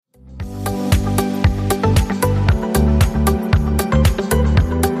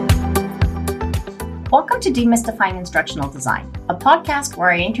Welcome to Demystifying Instructional Design, a podcast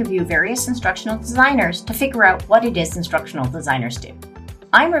where I interview various instructional designers to figure out what it is instructional designers do.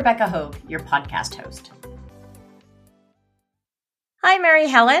 I'm Rebecca Hogue, your podcast host. Hi, Mary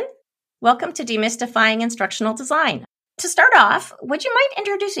Helen. Welcome to Demystifying Instructional Design. To start off, would you mind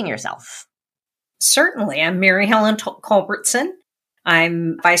introducing yourself? Certainly. I'm Mary Helen Culbertson.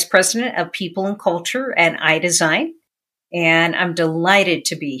 I'm Vice President of People and Culture at iDesign, and I'm delighted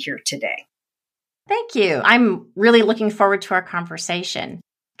to be here today. Thank you. I'm really looking forward to our conversation.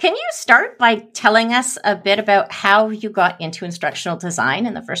 Can you start by telling us a bit about how you got into instructional design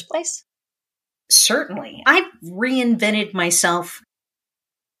in the first place? Certainly. I've reinvented myself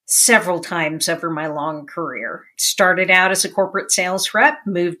several times over my long career. Started out as a corporate sales rep,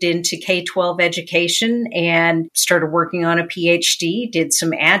 moved into K-12 education, and started working on a PhD, did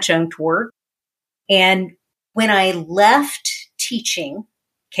some adjunct work. And when I left teaching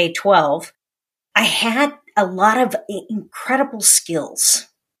K-12, I had a lot of incredible skills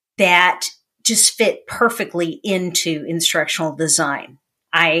that just fit perfectly into instructional design.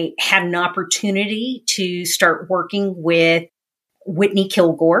 I had an opportunity to start working with Whitney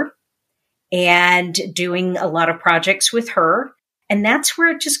Kilgore and doing a lot of projects with her. And that's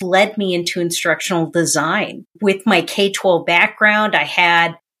where it just led me into instructional design. With my K-12 background, I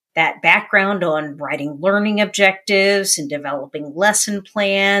had that background on writing learning objectives and developing lesson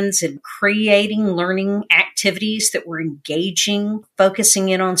plans and creating learning activities that were engaging, focusing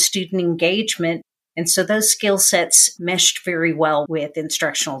in on student engagement. And so those skill sets meshed very well with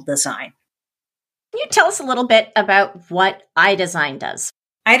instructional design. Can you tell us a little bit about what iDesign does?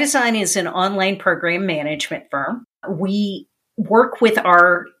 iDesign is an online program management firm. We work with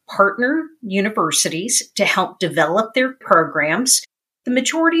our partner universities to help develop their programs. The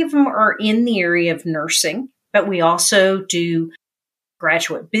majority of them are in the area of nursing, but we also do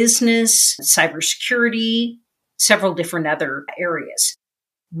graduate business, cybersecurity, several different other areas.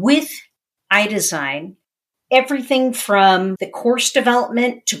 With iDesign, everything from the course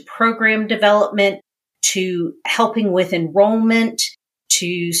development to program development to helping with enrollment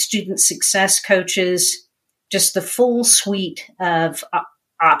to student success coaches, just the full suite of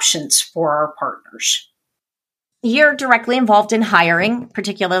options for our partners. You're directly involved in hiring,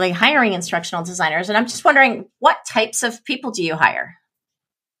 particularly hiring instructional designers. And I'm just wondering, what types of people do you hire?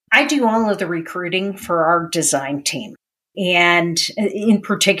 I do all of the recruiting for our design team, and in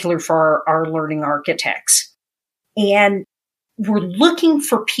particular for our learning architects. And we're looking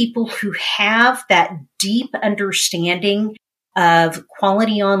for people who have that deep understanding of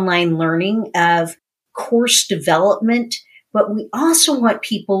quality online learning, of course development, but we also want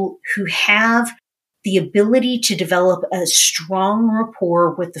people who have the ability to develop a strong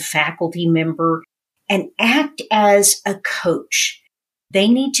rapport with the faculty member and act as a coach. They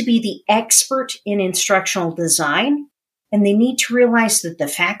need to be the expert in instructional design, and they need to realize that the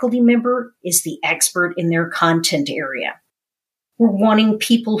faculty member is the expert in their content area. We're wanting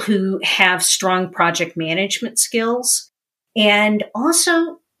people who have strong project management skills and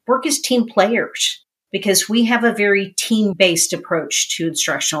also work as team players, because we have a very team-based approach to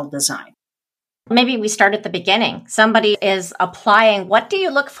instructional design. Maybe we start at the beginning. Somebody is applying. What do you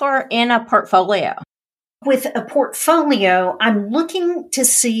look for in a portfolio? With a portfolio, I'm looking to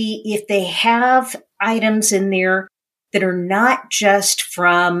see if they have items in there that are not just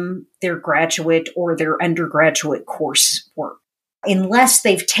from their graduate or their undergraduate coursework, unless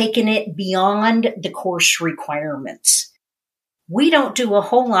they've taken it beyond the course requirements. We don't do a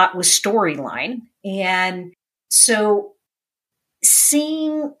whole lot with Storyline, and so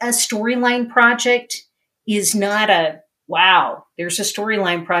seeing a Storyline project is not a, wow, there's a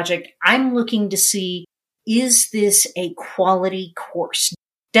Storyline project. I'm looking to see, is this a quality course?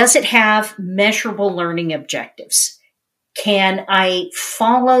 Does it have measurable learning objectives? Can I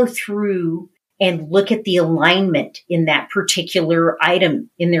follow through and look at the alignment in that particular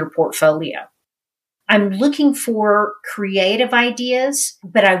item in their portfolio? I'm looking for creative ideas,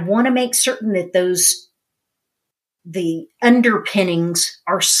 but I want to make certain that the underpinnings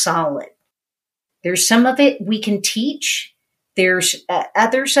are solid. There's some of it we can teach. There's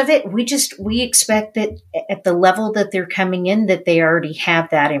others of it we expect that at the level that they're coming in, that they already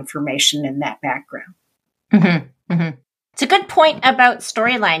have that information in that background. Mm-hmm. Mm-hmm. It's a good point about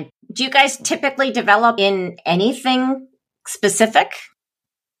Storyline. Do you guys typically develop in anything specific?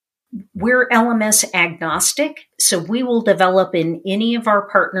 We're LMS agnostic, so we will develop in any of our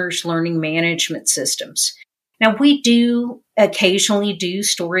partners' learning management systems. Now, we do occasionally do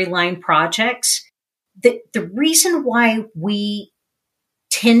Storyline projects. The reason why we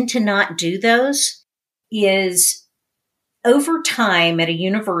tend to not do those is over time at a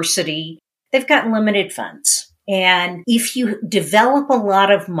university, they've got limited funds. And if you develop a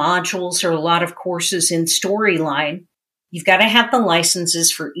lot of modules or a lot of courses in Storyline, you've got to have the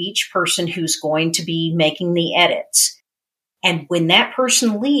licenses for each person who's going to be making the edits. And when that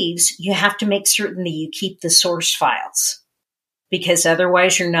person leaves, you have to make certain that you keep the source files, because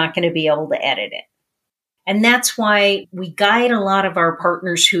otherwise you're not going to be able to edit it. And that's why we guide a lot of our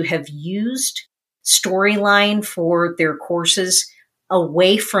partners who have used Storyline for their courses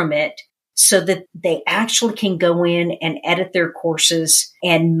away from it so that they actually can go in and edit their courses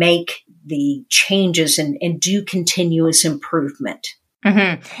and make the changes and do continuous improvement.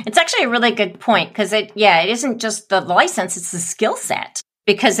 Mm-hmm. It's actually a really good point because it isn't just the license, it's the skill set,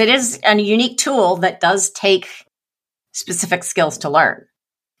 because it is a unique tool that does take specific skills to learn.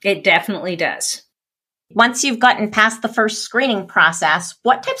 It definitely does. Once you've gotten past the first screening process,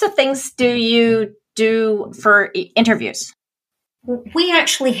 what types of things do you do for interviews? We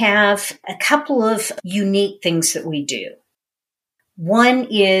actually have a couple of unique things that we do. One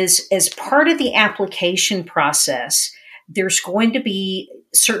is, as part of the application process, there's going to be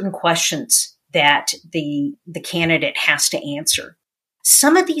certain questions that the candidate has to answer.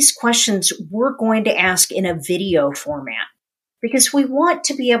 Some of these questions we're going to ask in a video format because we want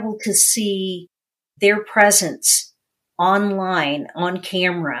to be able to see their presence online on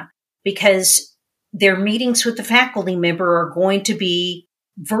camera, because their meetings with the faculty member are going to be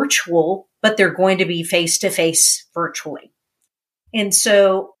virtual, but they're going to be face-to-face virtually. And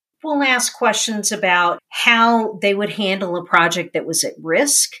so we'll ask questions about how they would handle a project that was at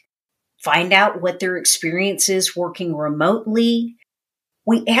risk, find out what their experience is working remotely.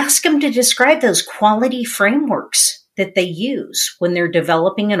 We ask them to describe those quality frameworks that they use when they're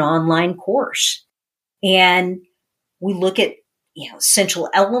developing an online course. And we look at, essential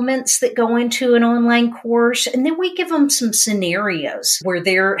elements that go into an online course. And then we give them some scenarios where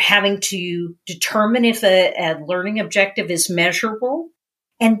they're having to determine if a learning objective is measurable,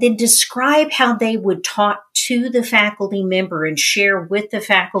 and then describe how they would talk to the faculty member and share with the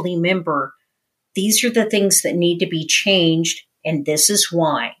faculty member, these are the things that need to be changed, and this is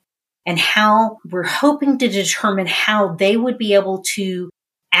why. And how we're hoping to determine how they would be able to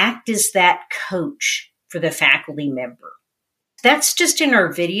act as that coach for the faculty member. That's just in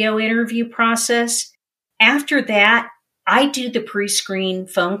our video interview process. After that, I do the pre-screen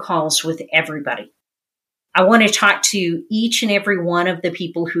phone calls with everybody. I want to talk to each and every one of the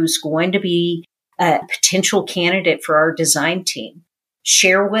people who's going to be a potential candidate for our design team.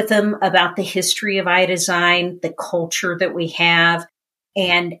 Share with them about the history of iDesign, the culture that we have,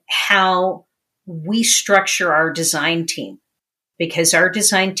 and how we structure our design team. Because our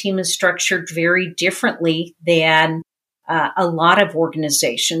design team is structured very differently than a lot of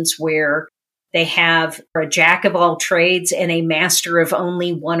organizations where they have a jack of all trades and a master of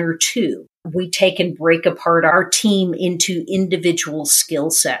only one or two. We take and break apart our team into individual skill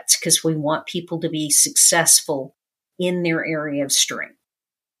sets because we want people to be successful in their area of strength.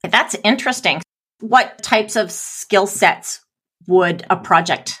 That's interesting. What types of skill sets would a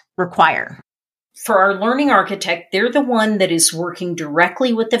project require? For our learning architect, they're the one that is working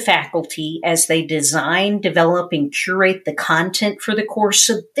directly with the faculty as they design, develop, and curate the content for the course.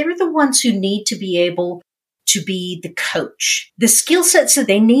 So they're the ones who need to be able to be the coach. The skill sets that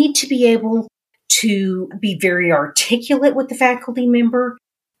they need to be able to be very articulate with the faculty member.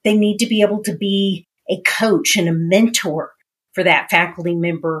 They need to be able to be a coach and a mentor for that faculty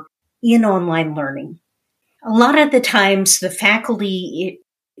member in online learning. A lot of the times the faculty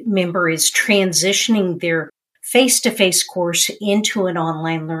member is transitioning their face-to-face course into an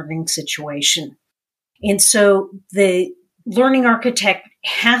online learning situation. And so the learning architect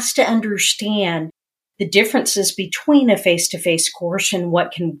has to understand the differences between a face-to-face course and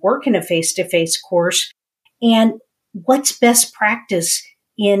what can work in a face-to-face course and what's best practice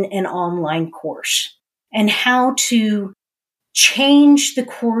in an online course and how to change the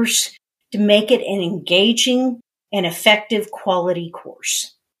course to make it an engaging and effective quality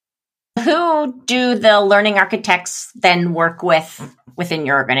course. Who do the learning architects then work with within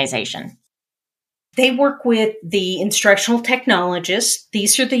your organization? They work with the instructional technologists.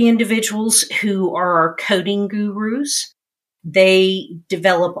 These are the individuals who are our coding gurus. They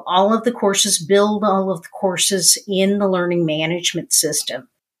develop all of the courses, build all of the courses in the learning management system.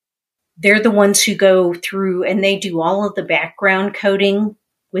 They're the ones who go through and they do all of the background coding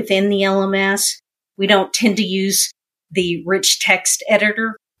within the LMS. We don't tend to use the rich text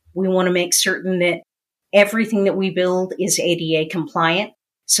editor. We want to make certain that everything that we build is ADA compliant.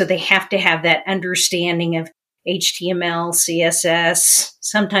 So they have to have that understanding of HTML, CSS,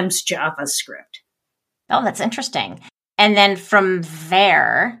 sometimes JavaScript. Oh, that's interesting. And then from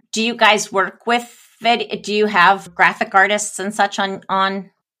there, do you guys work with do you have graphic artists and such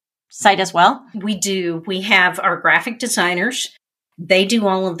on site as well? We do. We have our graphic designers. They do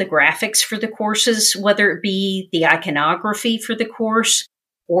all of the graphics for the courses, whether it be the iconography for the course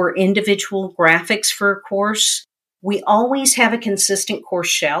or individual graphics for a course. We always have a consistent course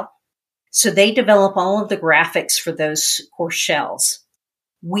shell. So they develop all of the graphics for those course shells.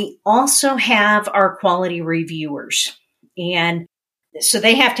 We also have our quality reviewers. And so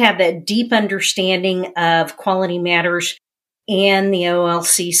they have to have that deep understanding of quality matters and the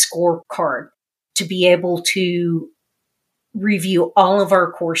OLC scorecard to be able to review all of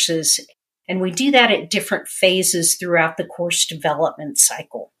our courses. And we do that at different phases throughout the course development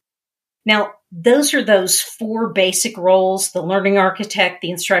cycle. Now, those are those four basic roles: the learning architect,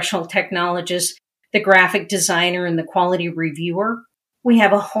 the instructional technologist, the graphic designer, and the quality reviewer. We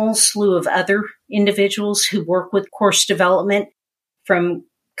have a whole slew of other individuals who work with course development, from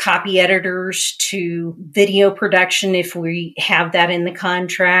copy editors to video production, if we have that in the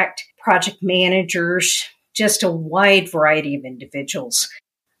contract, project managers, just a wide variety of individuals.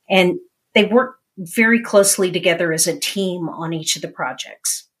 And they work very closely together as a team on each of the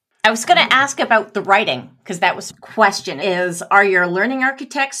projects. I was going to ask about the writing, because that was the question are your learning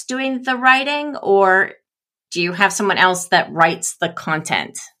architects doing the writing, or do you have someone else that writes the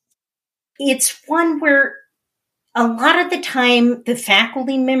content? It's one where a lot of the time the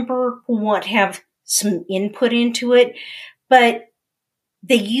faculty member will want to have some input into it, but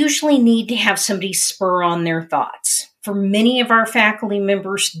they usually need to have somebody spur on their thoughts. For many of our faculty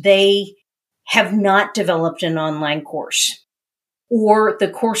members, they have not developed an online course, or the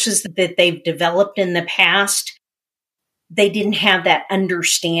courses that they've developed in the past, they didn't have that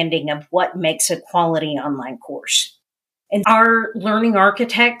understanding of what makes a quality online course. And our learning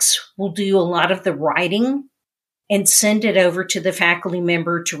architects will do a lot of the writing and send it over to the faculty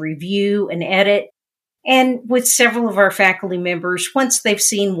member to review and edit. And with several of our faculty members, once they've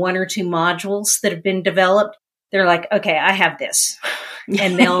seen one or two modules that have been developed, they're like, okay, I have this.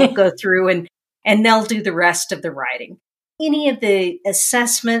 And they'll go through and they'll do the rest of the writing. Any of the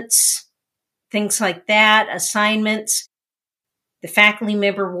assessments, things like that, assignments, the faculty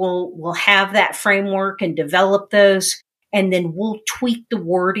member will have that framework and develop those, and then we'll tweak the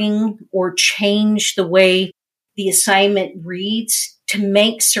wording or change the way the assignment reads to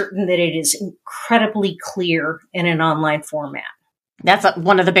make certain that it is incredibly clear in an online format. That's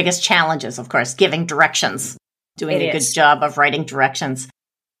one of the biggest challenges, of course, giving directions, doing a good job of writing directions.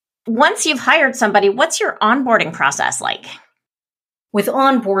 Once you've hired somebody, what's your onboarding process like? With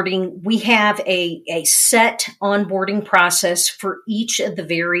onboarding, we have a set onboarding process for each of the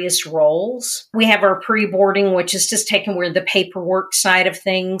various roles. We have our pre-boarding, which is just taking care of the paperwork side of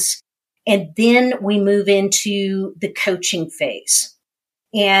things. And then we move into the coaching phase.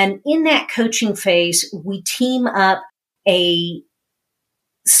 And in that coaching phase, we team up a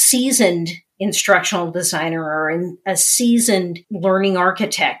seasoned instructional designer or a seasoned learning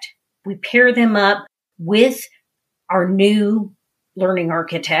architect. We pair them up with our new learning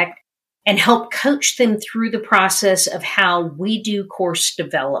architect and help coach them through the process of how we do course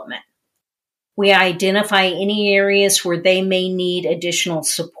development. We identify any areas where they may need additional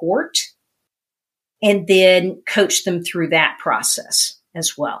support and then coach them through that process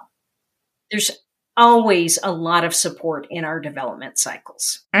as well. There's always a lot of support in our development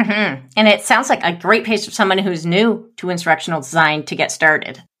cycles. Mm-hmm. And it sounds like a great place for someone who's new to instructional design to get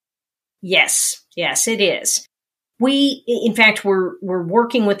started. Yes, it is. In fact, we're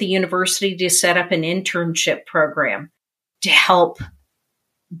working with the university to set up an internship program to help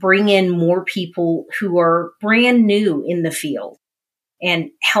bring in more people who are brand new in the field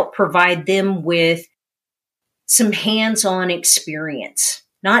and help provide them with some hands-on experience,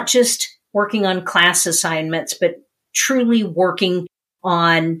 not just working on class assignments, but truly working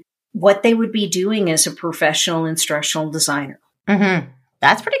on what they would be doing as a professional instructional designer. Mm-hmm.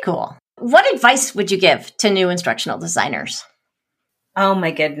 That's pretty cool. What advice would you give to new instructional designers? Oh my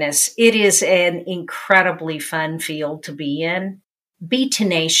goodness. It is an incredibly fun field to be in. Be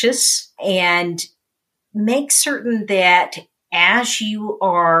tenacious and make certain that as you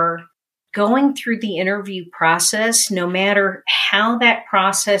are going through the interview process, no matter how that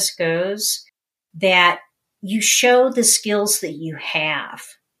process goes, that you show the skills that you have.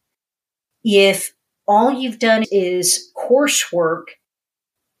 If all you've done is coursework,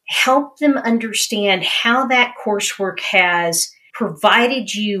 help them understand how that coursework has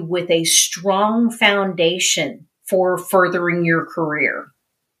provided you with a strong foundation for furthering your career.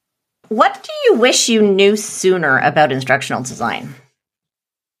 What do you wish you knew sooner about instructional design?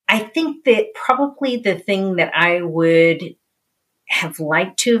 I think that probably the thing that I would have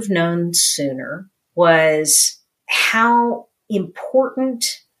liked to have known sooner was how important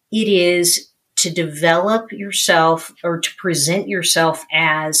it is to develop yourself or to present yourself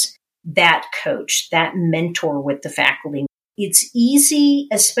as that coach, that mentor with the faculty. It's easy,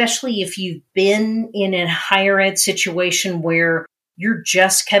 especially if you've been in a higher ed situation where you're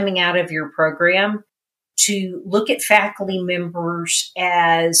just coming out of your program, to look at faculty members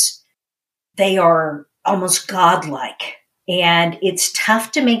as they are almost godlike. And it's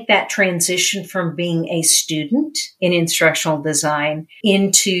tough to make that transition from being a student in instructional design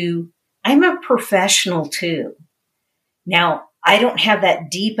into, I'm a professional too. Now, I don't have that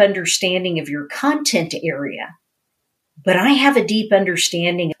deep understanding of your content area, but I have a deep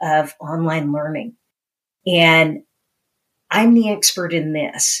understanding of online learning. And I'm the expert in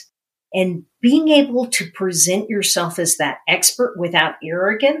this. And being able to present yourself as that expert without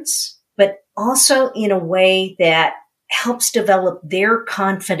arrogance, but also in a way that helps develop their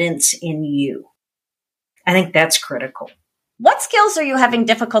confidence in you. I think that's critical. What skills are you having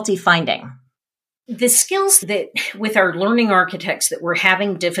difficulty finding? The skills that with our learning architects that we're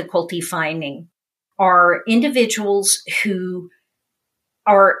having difficulty finding are individuals who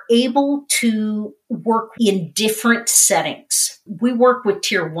are able to work in different settings. We work with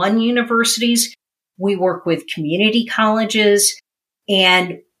tier 1 universities. We work with community colleges,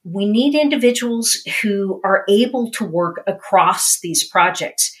 and we need individuals who are able to work across these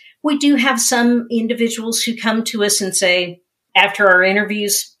projects. We do have some individuals who come to us and say, after our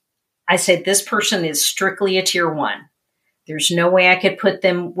interviews, I said, this person is strictly a tier 1. There's no way I could put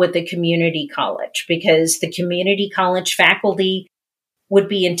them with a community college because the community college faculty would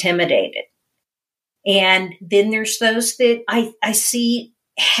be intimidated. And then there's those that I see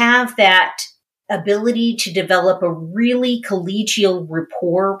have that ability to develop a really collegial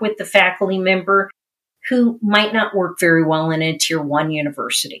rapport with the faculty member who might not work very well in a tier 1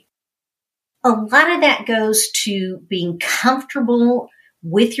 university. A lot of that goes to being comfortable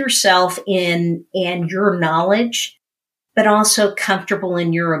with yourself and your knowledge, but also comfortable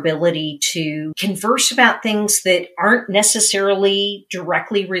in your ability to converse about things that aren't necessarily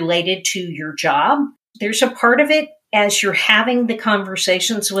directly related to your job. There's a part of it as you're having the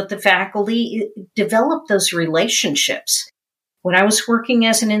conversations with the faculty, develop those relationships. When I was working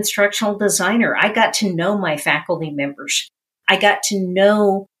as an instructional designer, I got to know my faculty members. I got to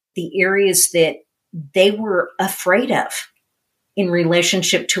know the areas that they were afraid of in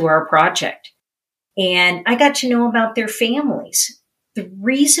relationship to our project. And I got to know about their families. The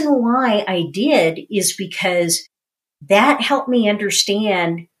reason why I did is because that helped me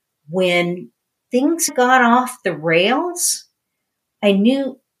understand when things got off the rails, I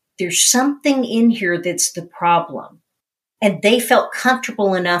knew there's something in here that's the problem. And they felt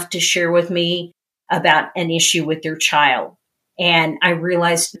comfortable enough to share with me about an issue with their child. And I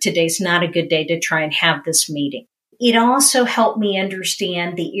realized today's not a good day to try and have this meeting. It also helped me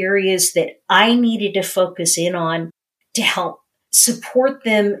understand the areas that I needed to focus in on to help support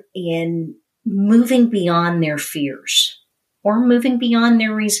them in moving beyond their fears or moving beyond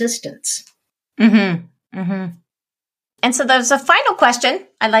their resistance. Mm-hmm. Mm-hmm. And so there's a final question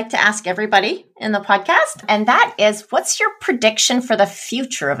I'd like to ask everybody in the podcast, and that is, what's your prediction for the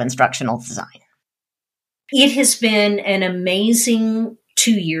future of instructional design? It has been an amazing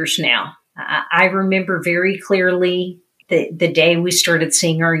 2 years now. I remember very clearly the day we started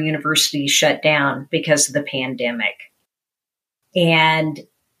seeing our university shut down because of the pandemic. And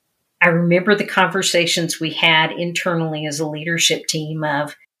I remember the conversations we had internally as a leadership team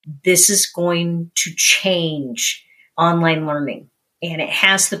of, this is going to change online learning. And it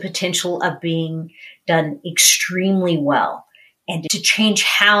has the potential of being done extremely well and to change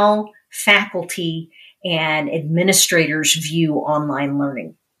how faculty and administrators view online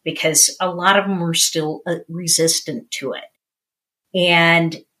learning, because a lot of them were still resistant to it.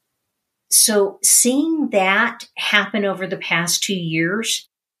 And so seeing that happen over the past 2 years,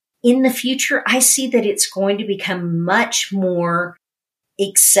 in the future, I see that it's going to become much more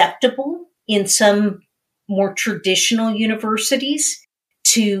acceptable in some more traditional universities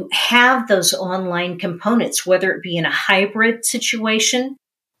to have those online components, whether it be in a hybrid situation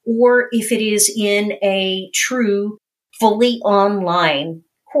or if it is in a true fully online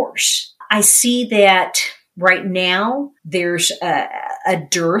course. I see that right now there's a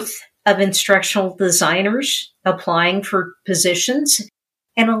dearth of instructional designers applying for positions.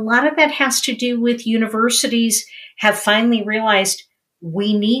 And a lot of that has to do with universities have finally realized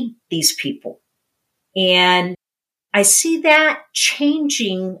we need these people. And I see that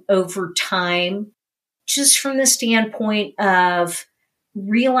changing over time, just from the standpoint of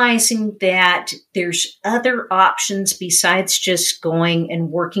realizing that there's other options besides just going and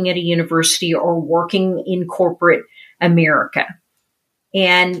working at a university or working in corporate America.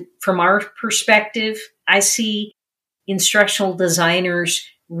 And from our perspective, I see instructional designers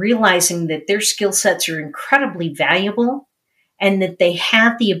realizing that their skill sets are incredibly valuable and that they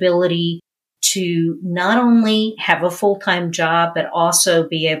have the ability to not only have a full-time job, but also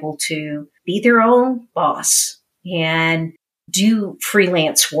be able to be their own boss and do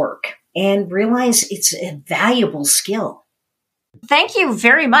freelance work and realize it's a valuable skill. Thank you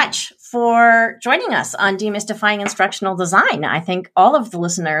very much for joining us on Demystifying Instructional Design. I think all of the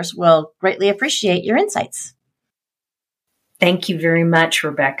listeners will greatly appreciate your insights. Thank you very much,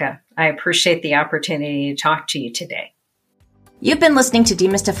 Rebecca. I appreciate the opportunity to talk to you today. You've been listening to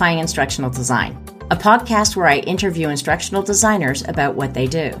Demystifying Instructional Design, a podcast where I interview instructional designers about what they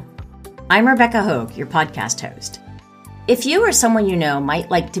do. I'm Rebecca Hogue, your podcast host. If you or someone you know might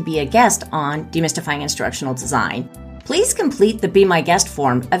like to be a guest on Demystifying Instructional Design, please complete the Be My Guest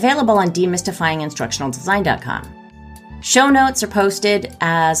form available on demystifyinginstructionaldesign.com. Show notes are posted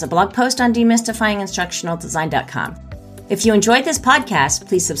as a blog post on demystifyinginstructionaldesign.com. If you enjoyed this podcast,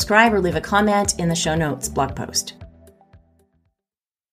 please subscribe or leave a comment in the show notes blog post.